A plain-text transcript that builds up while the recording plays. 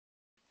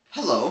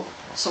Hello.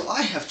 So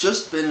I have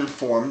just been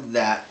informed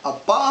that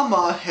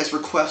Obama has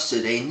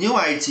requested a new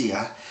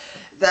idea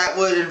that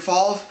would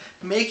involve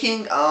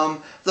making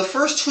the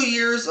first 2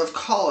 years of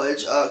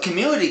college,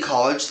 community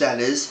college that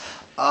is,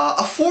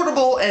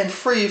 affordable and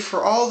free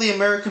for all the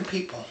American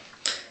people.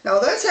 Now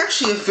that's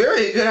actually a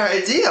very good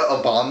idea,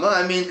 Obama.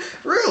 I mean,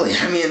 really,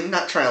 I'm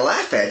not trying to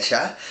laugh at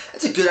ya.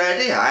 It's a good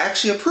idea. I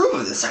actually approve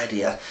of this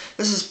idea.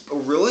 This is a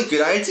really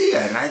good idea,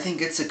 and I think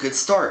it's a good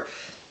start.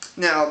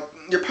 Now,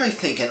 you're probably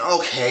thinking,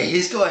 okay,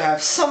 he's going to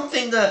have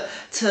something to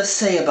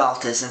say about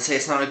this and say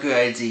it's not a good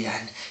idea,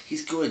 and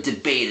he's going to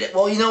debate it.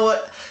 Well, you know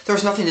what?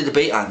 There's nothing to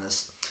debate on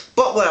this.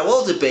 But what I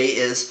will debate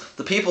is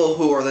the people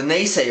who are the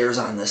naysayers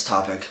on this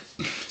topic.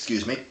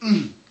 Excuse me.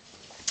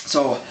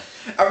 So,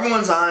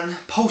 everyone's on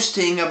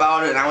posting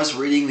about it, and I was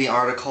reading the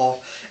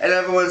article, and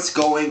everyone's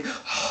going,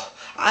 oh,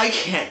 I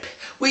can't,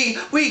 we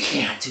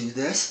can't do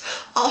this.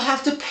 I'll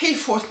have to pay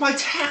for it with my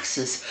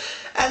taxes.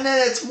 And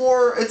then it's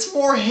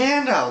more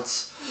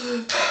handouts.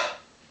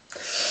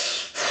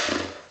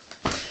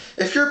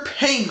 If you're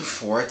paying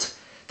for it,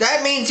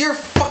 that means your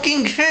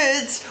fucking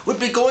kids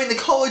would be going to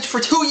college for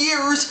 2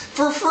 years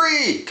for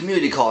free.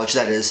 Community college,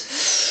 that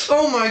is.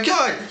 Oh my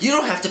god, you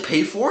don't have to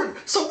pay for it.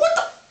 So what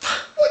the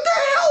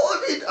hell?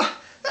 I mean,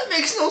 that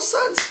makes no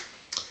sense.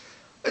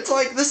 It's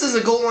like this is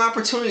a golden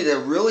opportunity to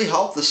really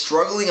help the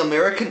struggling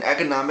American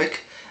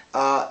economic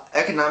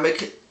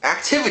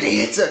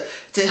activity. It's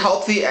to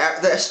help the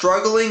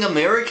struggling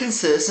American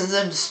citizens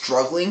and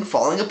struggling,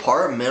 falling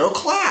apart middle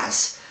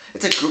class.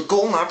 It's a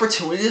golden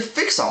opportunity to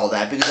fix all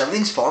that because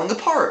everything's falling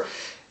apart,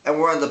 and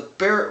we're at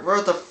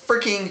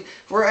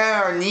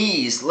our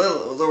knees,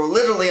 we're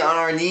literally on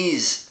our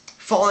knees,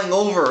 falling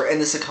over in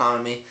this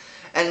economy.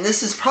 And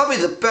this is probably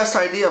the best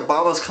idea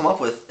Obama's come up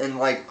with in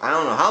like I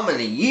don't know how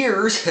many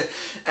years.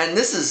 And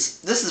this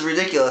is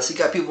ridiculous. You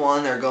got people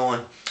on there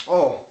going,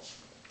 oh,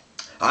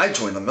 I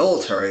joined the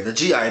military, the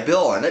GI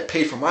Bill, and it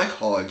paid for my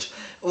college.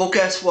 Well,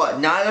 guess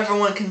what? Not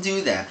everyone can do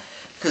that.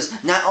 Because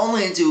not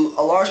only do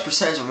a large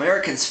percentage of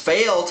Americans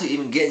fail to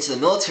even get into the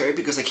military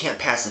because they can't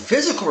pass the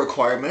physical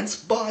requirements,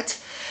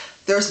 but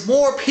there's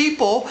more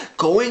people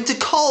going to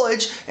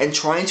college and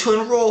trying to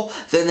enroll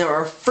than there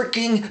are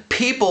freaking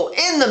people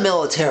in the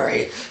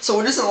military. So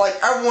it isn't like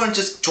everyone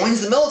just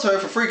joins the military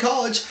for free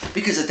college,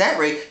 because at that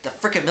rate, the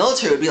freaking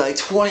military would be like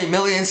 20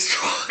 million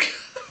strong.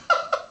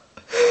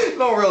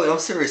 No, really, I'm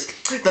serious.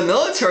 The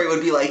military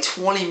would be like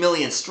 20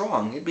 million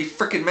strong. It'd be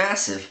freaking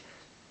massive.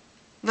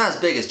 Not as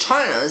big as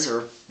China's,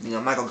 or,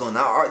 I'm not going to go into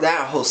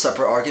that whole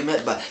separate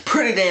argument, but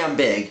pretty damn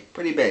big.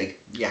 Pretty big,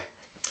 yeah.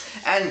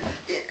 And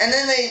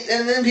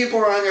then people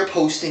are on there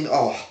posting,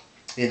 oh,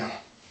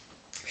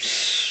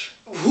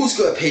 who's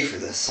going to pay for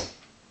this?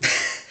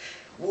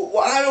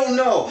 Well, I don't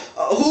know.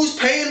 Who's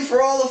paying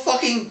for all the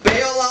fucking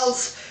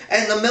bailouts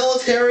and the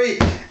military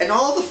and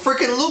all the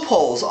freaking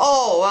loopholes?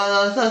 Oh,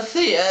 that's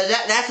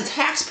the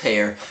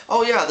taxpayer.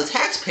 Oh yeah, the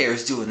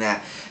taxpayer's doing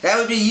that. That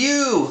would be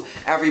you,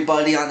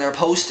 everybody on there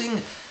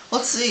posting.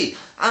 Let's see.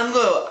 I'm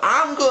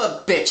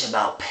gonna bitch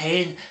about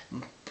paying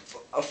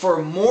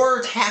for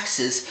more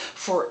taxes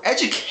for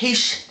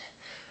education.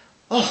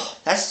 Oh,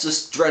 that's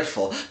just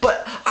dreadful.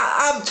 But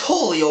I'm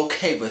totally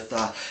okay with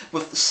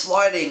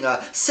sliding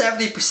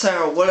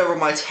 70% or whatever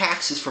my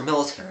taxes for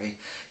military.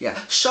 Yeah,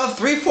 shove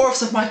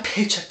 3/4 of my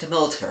paycheck to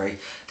military.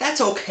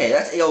 That's okay.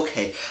 That's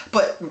a-okay.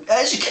 But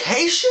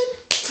education?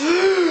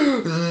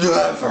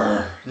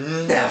 Never.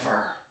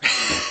 Never.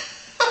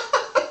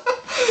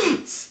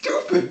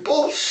 Stupid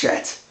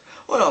bullshit.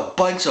 What a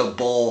bunch of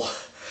bull.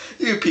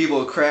 You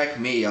people crack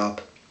me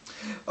up.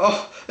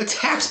 Oh, the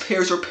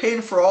taxpayers are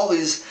paying for all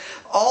these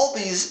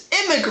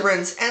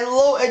immigrants and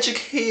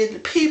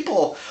low-educated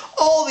people,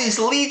 all these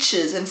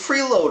leeches and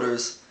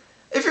freeloaders.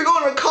 If you're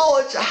going to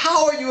college,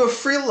 how are you a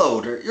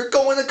freeloader? You're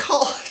going to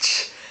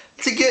college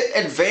to get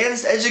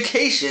advanced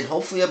education,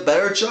 hopefully a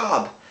better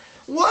job.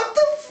 What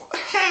the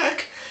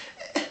heck?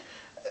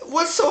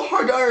 What's so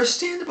hard to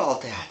understand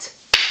about that?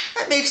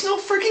 That makes no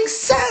freaking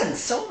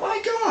sense. Oh my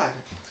god.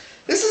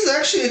 This is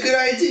actually a good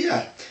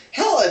idea.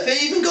 Hell, if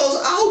it even goes,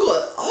 I'll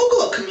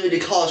go to community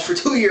college for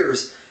 2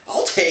 years.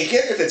 I'll take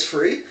it if it's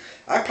free.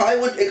 I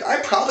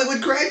probably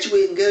would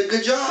graduate and get a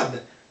good job.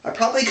 I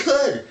probably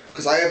could,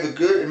 because I have a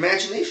good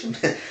imagination.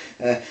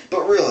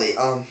 But really,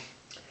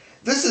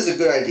 this is a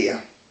good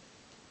idea.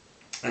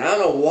 And I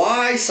don't know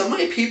why so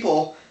many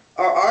people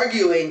are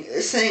arguing,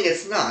 saying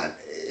it's not.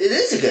 It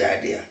is a good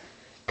idea.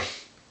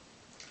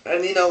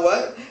 And you know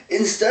what?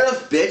 Instead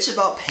of bitch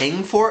about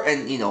paying for it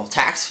and,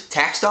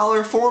 tax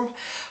dollar form,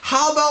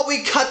 how about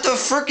we cut the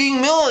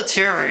freaking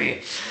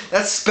military?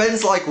 That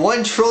spends like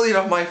 1 trillion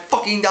of my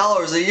fucking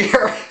dollars a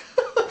year.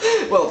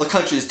 Well, the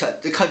country's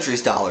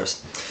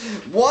dollars.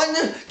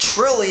 $1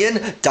 trillion.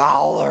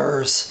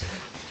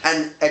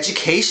 And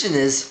education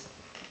is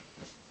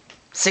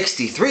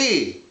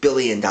 $63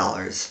 billion.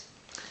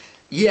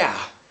 Yeah,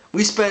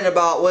 we spend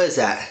about, what is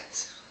that?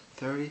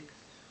 30?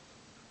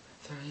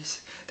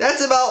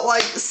 That's about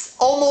like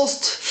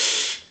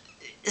almost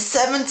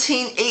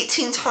 17,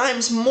 18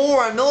 times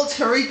more on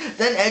military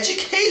than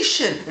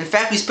education. In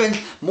fact, we spend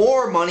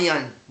more money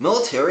on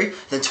military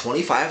than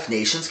 25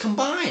 nations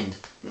combined.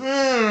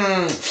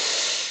 Maybe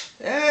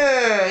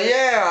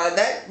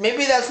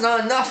that's not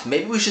enough.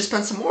 Maybe we should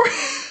spend some more.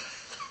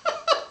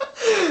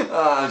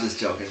 I'm just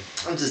joking.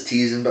 I'm just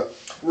teasing, but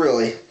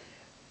really,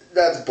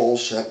 that's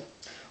bullshit.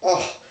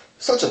 Oh,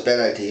 such a bad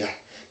idea.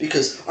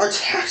 Because our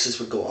taxes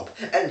would go up,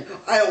 and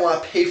I don't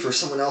want to pay for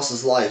someone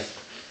else's life.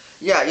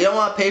 Yeah, you don't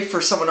want to pay for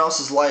someone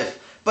else's life,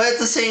 but at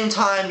the same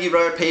time, you'd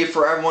rather pay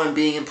for everyone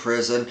being in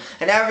prison,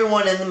 and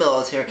everyone in the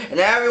military, and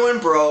everyone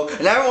broke,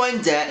 and everyone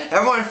in debt,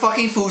 everyone on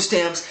fucking food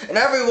stamps, and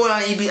everyone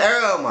on EB.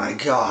 Oh my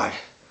god.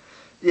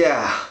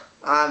 Yeah,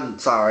 I'm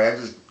sorry, I'm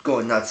just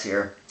going nuts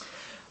here.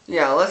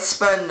 Yeah, let's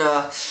spend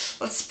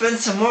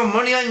some more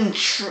money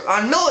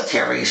on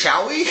military,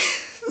 shall we?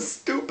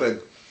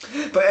 Stupid.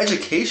 But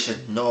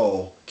education,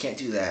 no, can't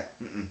do that.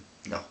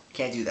 No,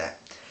 can't do that.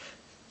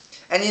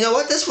 And you know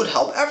what? This would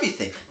help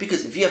everything.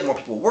 Because if you have more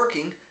people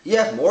working, you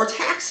have more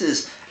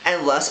taxes,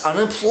 and less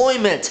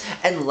unemployment,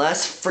 and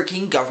less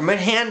freaking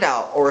government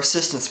handout, or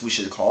assistance we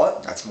should call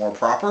it. That's more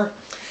proper.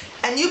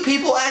 And you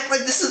people act like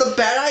this is a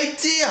bad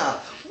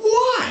idea.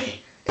 Why?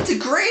 It's a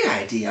great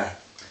idea.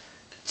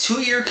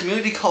 2-year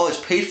community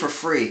college paid for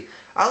free.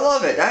 I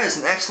love it. That is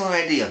an excellent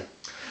idea.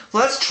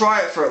 Let's try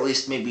it for at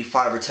least maybe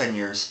 5 or 10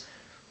 years.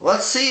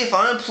 Let's see if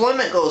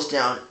unemployment goes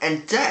down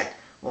and debt.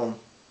 Well,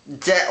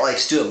 debt like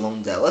student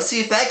loan debt. Let's see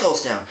if that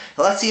goes down.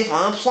 Let's see if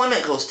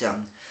unemployment goes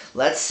down.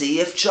 Let's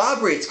see if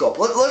job rates go up.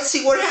 Let's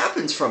see what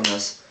happens from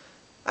this.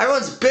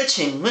 Everyone's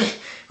bitching.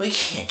 We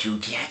can't do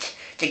that.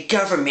 The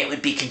government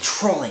would be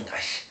controlling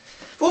us.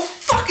 Well,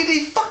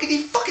 fuckity fuck.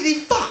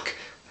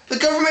 The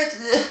government...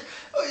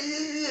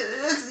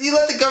 you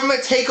let the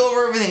government take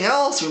over everything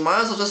else. We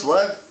might as well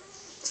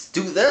just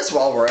do this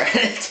while we're at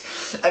it.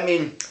 I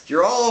mean,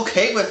 you're all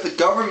okay with the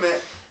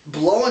government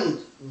blowing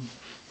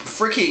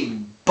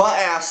freaking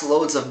butt-ass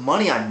loads of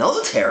money on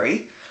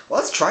military.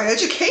 Let's try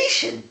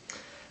education.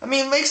 I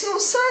mean, it makes no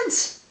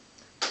sense.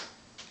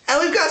 And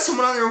we've got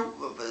someone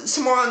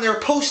on there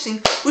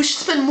posting we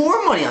should spend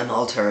more money on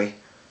military.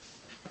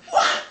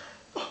 What?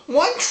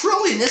 1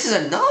 trillion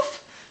isn't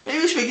enough? Maybe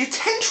we should get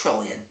 10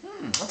 trillion.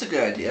 That's a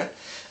good idea.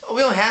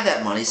 We don't have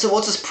that money, so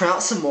we'll just print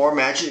out some more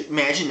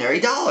imaginary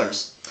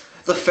dollars.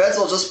 The feds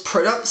will just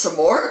print up some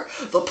more.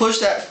 They'll push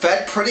that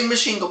Fed printing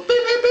machine, go beep,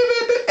 beep, beep,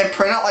 beep, beep, and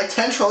print out like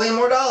 10 trillion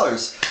more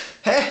dollars.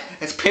 Hey,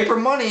 it's paper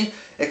money.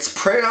 It's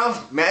printed out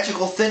of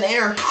magical thin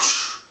air.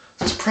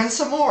 Just print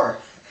some more.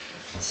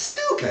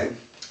 Stupid.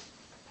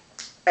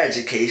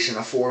 Education,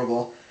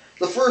 affordable.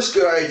 The first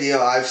good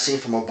idea I've seen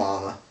from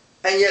Obama.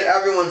 And yet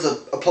everyone's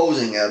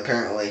opposing it,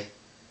 apparently.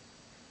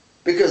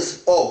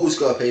 Because, who's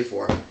going to pay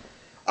for it?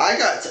 I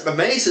got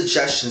many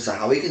suggestions on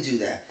how we can do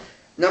that.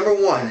 Number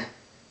 1.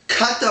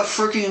 Cut the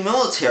freaking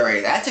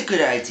military. That's a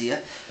good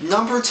idea.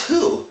 Number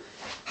 2,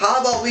 how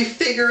about we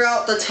figure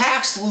out the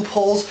tax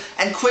loopholes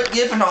and quit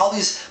giving all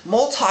these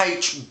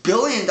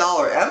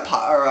multi-billion-dollar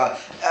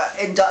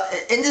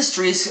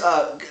industries,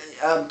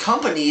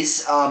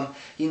 companies,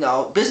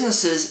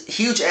 businesses,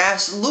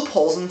 huge-ass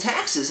loopholes in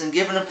taxes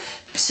and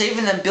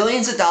saving them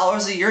billions of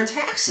dollars a year in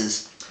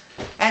taxes.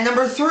 And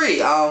number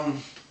 3,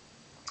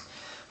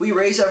 we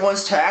raise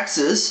everyone's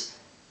taxes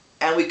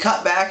and we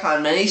cut back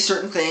on many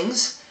certain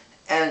things.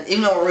 And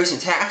even though we're raising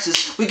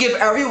taxes, we give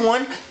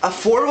everyone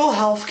affordable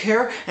health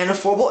care and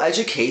affordable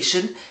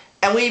education,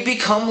 and we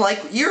become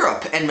like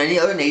Europe and many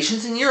other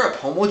nations in Europe,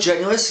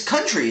 homogeneous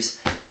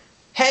countries.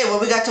 Hey, what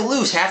we got to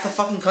lose? Half the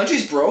fucking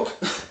country's broke.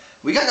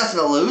 We got nothing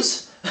to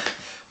lose.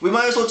 We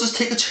might as well just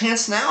take a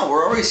chance now.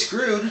 We're already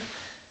screwed.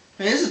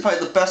 I mean, this is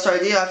probably the best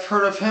idea I've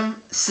heard of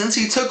him since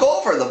he took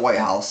over the White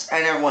House,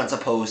 and everyone's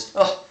opposed.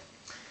 Oh,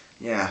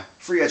 yeah,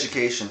 free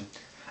education.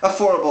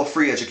 Affordable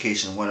free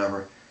education,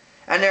 whatever.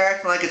 And they're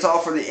acting like it's all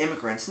for the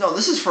immigrants. No,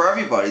 this is for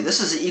everybody. This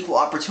is an equal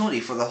opportunity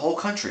for the whole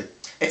country.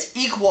 It's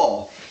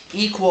equal.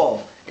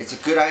 Equal. It's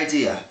a good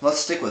idea. Let's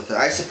stick with it.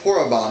 I support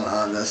Obama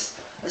on this.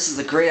 This is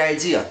a great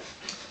idea.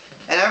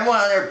 And everyone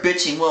out there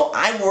bitching, well,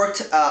 I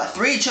worked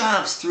 3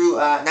 jobs through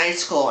night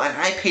school and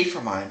I paid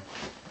for mine.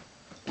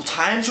 Well,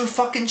 times were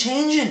fucking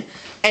changing.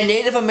 And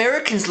Native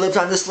Americans lived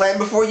on this land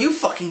before you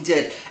fucking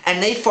did.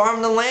 And they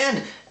farmed the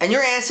land. And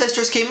your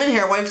ancestors came in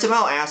here and wiped them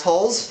out,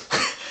 assholes.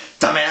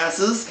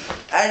 Dumbasses.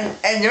 And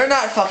they're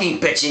not fucking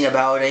bitching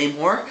about it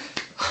anymore.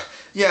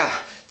 Yeah,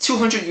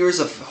 200 years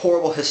of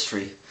horrible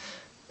history.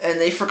 And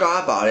they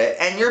forgot about it.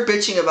 And you're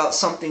bitching about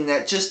something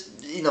that just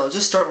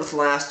start with the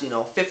last,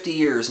 50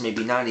 years,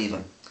 maybe, not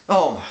even.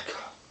 Oh my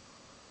God.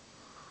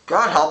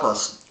 God help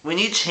us. We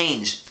need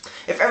change.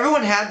 If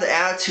everyone had the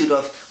attitude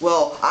of,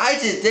 well, I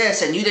did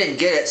this and you didn't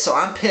get it, so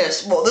I'm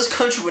pissed, well, this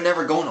country would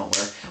never go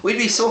nowhere. We'd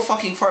be so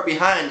fucking far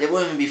behind, it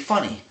wouldn't even be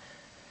funny.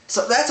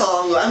 So that's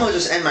all I'm going to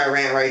just end my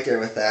rant right there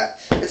with that.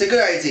 It's a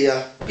good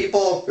idea.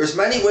 People, there's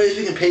many ways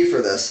we can pay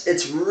for this.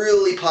 It's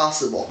really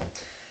possible.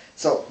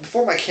 So,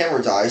 before my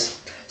camera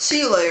dies, see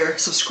you later,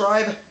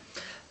 subscribe,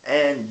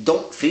 and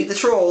don't feed the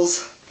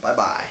trolls.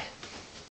 Bye-bye.